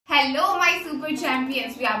Hello my super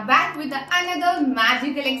champions, we are back with another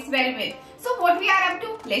magical experiment. So what we are up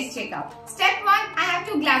to? Let's check out. Step 1, I have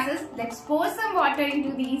 2 glasses. Let's pour some water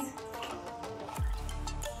into these.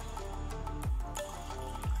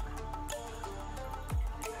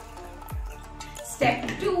 Step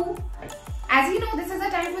 2, as you know this is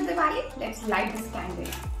a time for Diwali, let's light this candle.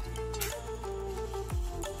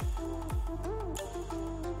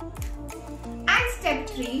 Step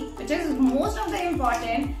 3, which is most of the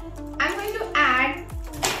important, I'm going to add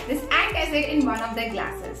this antacid in one of the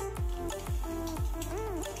glasses.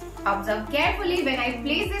 Observe carefully when I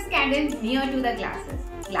place this candle near to the glasses.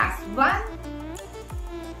 Glass 1,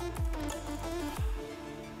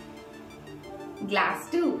 glass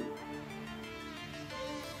 2.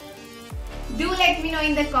 Do let me know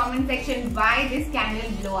in the comment section why this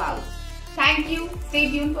candle blow out. Thank you.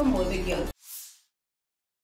 Stay tuned for more videos.